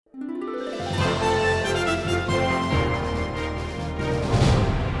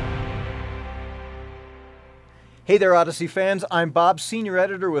Hey there, Odyssey fans. I'm Bob, senior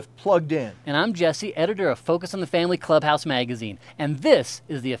editor with Plugged In. And I'm Jesse, editor of Focus on the Family Clubhouse magazine. And this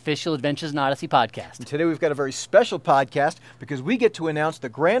is the official Adventures in Odyssey podcast. And today we've got a very special podcast because we get to announce the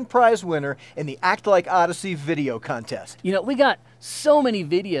grand prize winner in the Act Like Odyssey video contest. You know, we got so many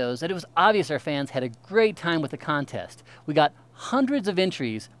videos that it was obvious our fans had a great time with the contest. We got hundreds of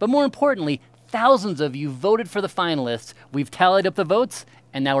entries, but more importantly, thousands of you voted for the finalists. We've tallied up the votes,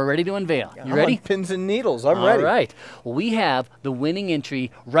 and now we're ready to unveil. You ready? I'm on pins and needles. I'm ready. All right. Well, we have the winning entry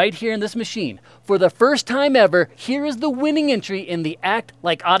right here in this machine. For the first time ever, here is the winning entry in the Act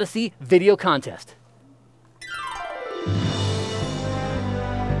Like Odyssey video contest.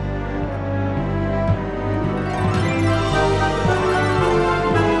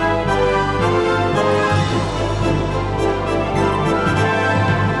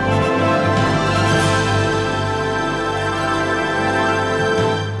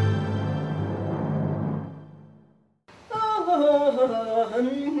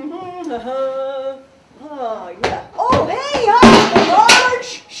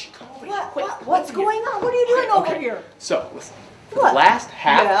 What's going on? What are you doing over here? So, listen. For What? the last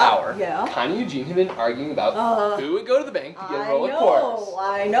half hour, yeah. Connie and Eugene have been arguing about who would go to the bank to get a roll of I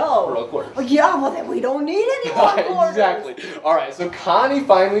quarters. know. A roll of quarters. Oh, yeah, well then we don't need any more quarters. Exactly. Alright, so Connie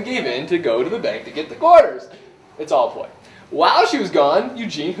finally gave in to go to the bank to get the quarters. It's all a ploy. While she was gone,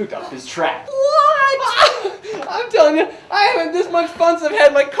 Eugene hooked up his trap. What? I'm telling you, I haven't this much fun since I've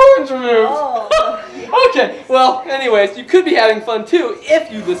had my corns removed. Oh. Okay, well, anyways, you could be having fun too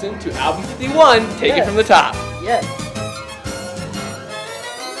if you listen to album 51, Take It From the Top. Yes.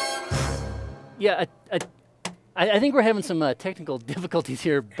 Yeah, I think we're having some technical difficulties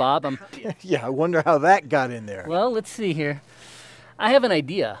here, Bob. Yeah, I wonder how that got in there. Well, let's see here. I have an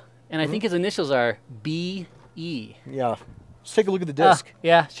idea, and I think his initials are B.E. Yeah. Let's take a look at the disc.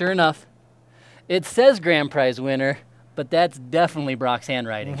 Yeah, sure enough. It says grand prize winner, but that's definitely Brock's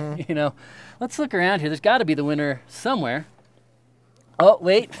handwriting. You know, let's look around here. There's got to be the winner somewhere. Oh,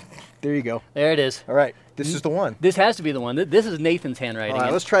 wait. There you go. There it is. All right. This is the one. This has to be the one. This is Nathan's handwriting. All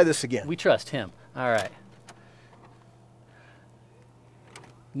right, let's try this again. We trust him. All right.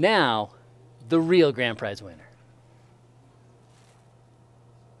 Now, the real grand prize winner.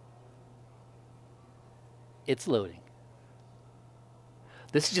 It's loading.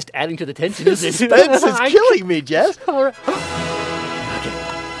 This is just adding to the tension, The isn't it? suspense is killing me, Jess. All right.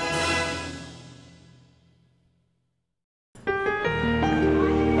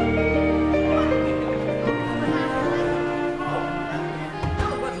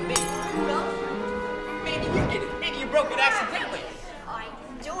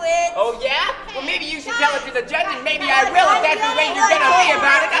 Oh, yeah? Well, maybe you should tell it to the judge, and maybe I will if that's the way you're gonna be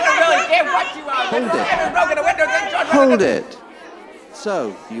about it. I don't really care what you are. Hold it. Never broken a window. Hold it!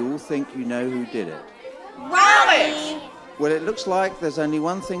 So, you all think you know who did it? Alex! Well, it looks like there's only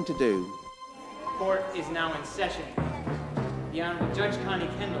one thing to do. Court is now in session. The Honorable Judge Connie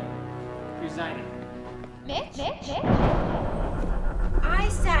Kendall presiding. Mitch? I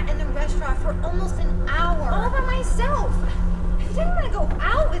sat in the restaurant for almost an hour. All by myself. He didn't want to go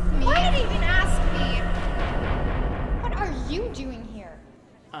out with me. Why did he even ask me? What are you doing here?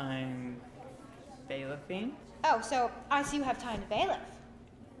 I'm bailiffing. Oh, so I see you have time to bailiff.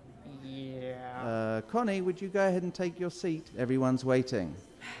 Yeah. Connie, would you go ahead and take your seat? Everyone's waiting.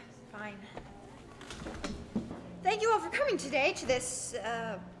 Fine. Thank you all for coming today to this,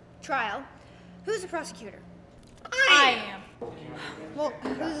 trial. Who's the prosecutor? I am. Well,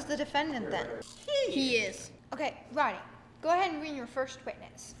 who's the defendant then? He is. Okay, Rodney, go ahead and bring your first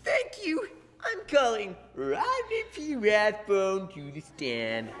witness. Thank you. I'm calling Rodney P. Rathbone to the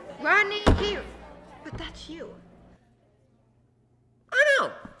stand. Rodney here. But that's you. I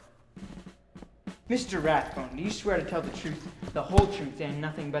know. Mr. Rathbone, do you swear to tell the truth, the whole truth, and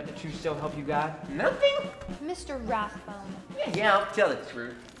nothing but the truth, so help you God? Nothing? Mr. Rathbone. Yeah, I'll tell the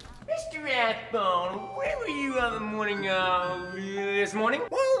truth. Mr. Rathbone, where were you on the morning of this morning?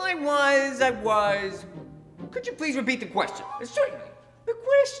 Well, I was. Could you please repeat the question? Certainly. The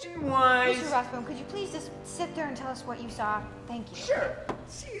question was... Mr. Rathbone, could you please just sit there and tell us what you saw? Thank you. Sure.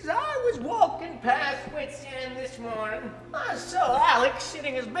 See, as I was walking past Wits End this morning, I saw Alex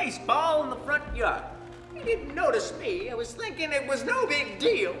sitting his baseball in the front yard. He didn't notice me. I was thinking it was no big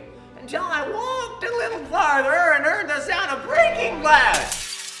deal until I walked a little farther and heard the sound of breaking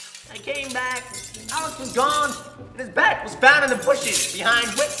glass. I came back, Alex was gone, and his back was found in the bushes behind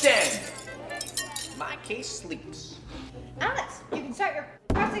Wits End. My case sleeps. Alex, you can start your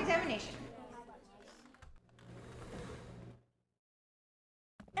cross-examination.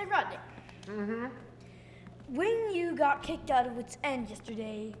 Hey, Rodney. When you got kicked out of Wits End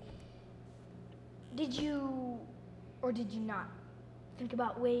yesterday, did you Or did you not? Think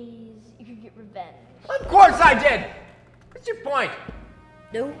about ways you could get revenge. Of course I did! What's your point?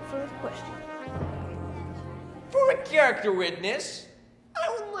 No further question. For a character witness, I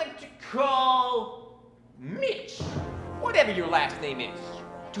would like to call Mitch, whatever your last name is,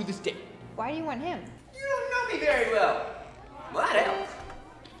 to the stand. Why do you want him? You don't know me very well. Well, that helps.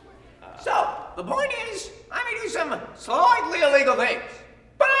 So, the point is, I may do some slightly illegal things,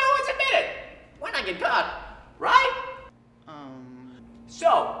 but I always admit it when I get caught, right?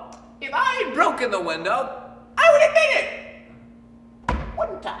 So, if I had broken the window, I would admit it,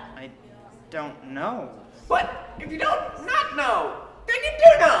 wouldn't I? I don't know. But if you don't not know, then you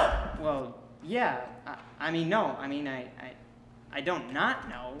do know. Well, yeah. I don't not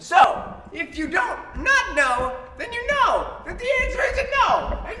know. So, if you don't not know, then you know that the answer is a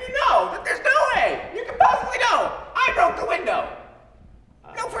no, and you know that there's no way you can possibly know I broke the window.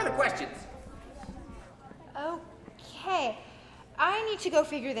 No further questions. Okay. I need to go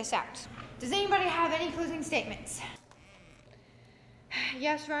figure this out. Does anybody have any closing statements?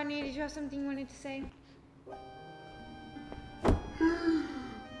 Yes, Rodney, did you have something you wanted to say?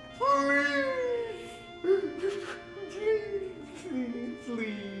 Please,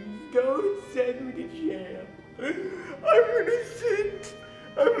 don't send me to jail. I'm innocent.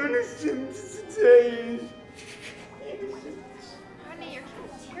 I'm innocent as the day is. Innocent. Rodney, you're keeping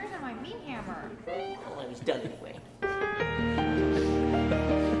tears on my meat hammer. Well, I was done anyway.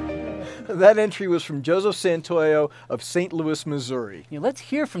 That entry was from Joseph Santoyo of St. Louis, Missouri. Let's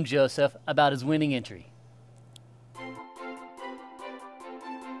hear from Joseph about his winning entry.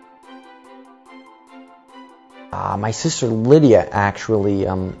 My sister Lydia actually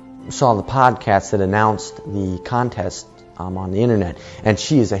saw the podcast that announced the contest on the internet, and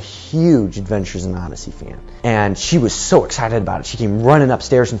she is a huge Adventures in Odyssey fan. And she was so excited about it. She came running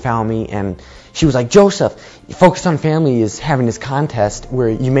upstairs and found me, and she was like, Joseph, Focus on Family is having this contest where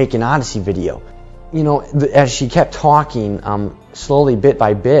you make an Odyssey video. You know, as she kept talking, slowly, bit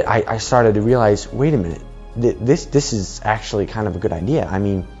by bit, I started to realize, wait a minute, this is actually kind of a good idea. I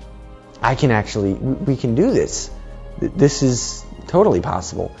mean, we can do this. This is totally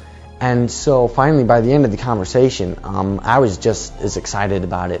possible. And so finally, by the end of the conversation, I was just as excited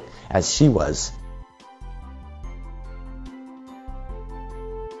about it as she was.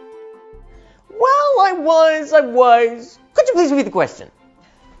 Well, I was. Could you please repeat the question?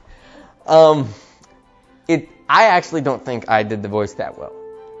 I actually don't think I did the voice that well.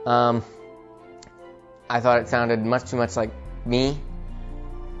 I thought it sounded much too much like me.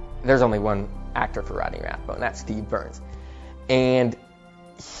 There's only one actor for Rodney Rathbone, and that's Steve Burns. And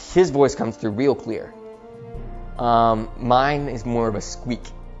his voice comes through real clear. Mine is more of a squeak.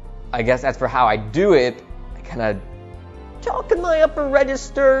 I guess that's for how I do it. I kind of talk in my upper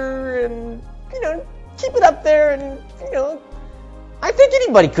register and, keep it up there and, I think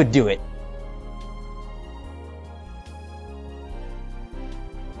anybody could do it.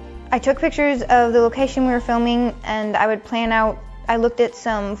 I took pictures of the location we were filming, and I looked at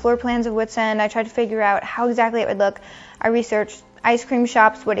some floor plans of Wits End. I tried to figure out how exactly it would look. I researched ice cream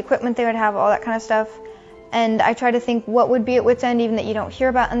shops, what equipment they would have, all that kind of stuff. And I tried to think what would be at Wits End even that you don't hear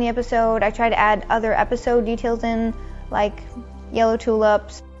about in the episode. I tried to add other episode details in, like yellow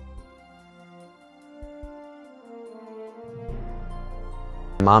tulips.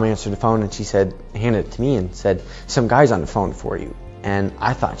 Mom answered the phone and she handed it to me and said, some guy's on the phone for you. And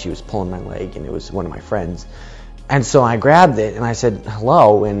I thought she was pulling my leg, and it was one of my friends. And so I grabbed it and I said,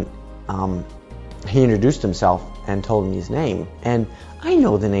 hello, and he introduced himself and told me his name. And I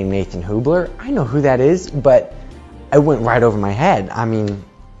know the name Nathan Hubler. I know who that is, but it went right over my head. I mean,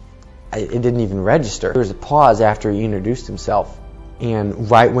 it didn't even register. There was a pause after he introduced himself, and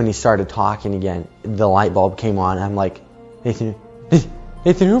right when he started talking again, the light bulb came on. I'm like, Nathan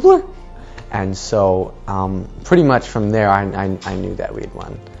Hubler? And so pretty much from there, I knew that we had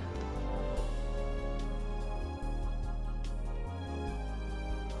won.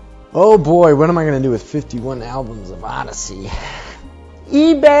 Oh boy, what am I going to do with 51 albums of Odyssey?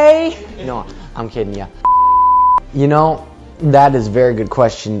 eBay? No, I'm kidding you. That is a very good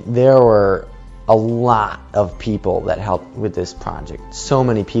question. There were a lot of people that helped with this project. So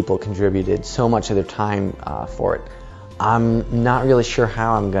many people contributed so much of their time for it. I'm not really sure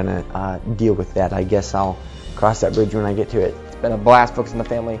how I'm going to deal with that. I guess I'll cross that bridge when I get to it. It's been a blast, Focus on the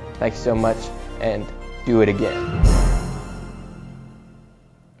Family. Thank you so much, and do it again.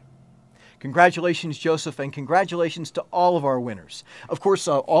 Congratulations, Joseph, and congratulations to all of our winners. Of course,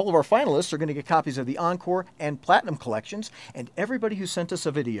 all of our finalists are going to get copies of the Encore and Platinum collections, and everybody who sent us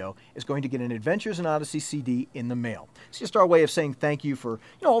a video is going to get an Adventures in Odyssey CD in the mail. It's just our way of saying thank you for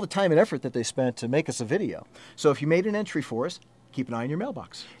all the time and effort that they spent to make us a video. So if you made an entry for us, keep an eye on your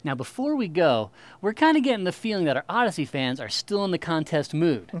mailbox. Now, before we go, we're kind of getting the feeling that our Odyssey fans are still in the contest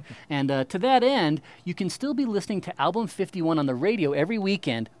mood. And to that end, you can still be listening to Album 51 on the radio every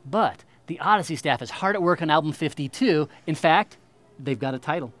weekend, but the Odyssey staff is hard at work on Album 52. In fact, they've got a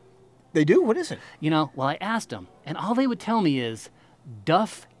title. They do? What is it? Well, I asked them, and all they would tell me is,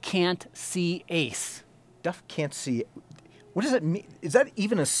 Duff Can't See Ace. Duff Can't See... What does that mean? Is that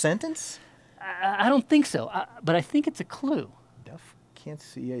even a sentence? I don't think so, but I think it's a clue. Duff Can't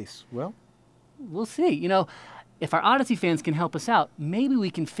See Ace. Well, we'll see. If our Odyssey fans can help us out, maybe we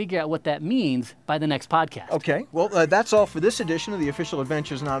can figure out what that means by the next podcast. Okay. Well, that's all for this edition of the official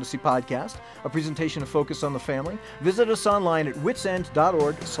Adventures in Odyssey podcast, a presentation of Focus on the Family. Visit us online at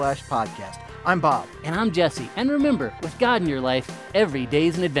witsend.org/podcast. I'm Bob. And I'm Jesse. And remember, with God in your life, every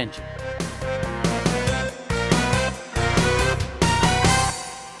day's an adventure.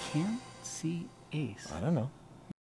 Can't see Ace. I don't know.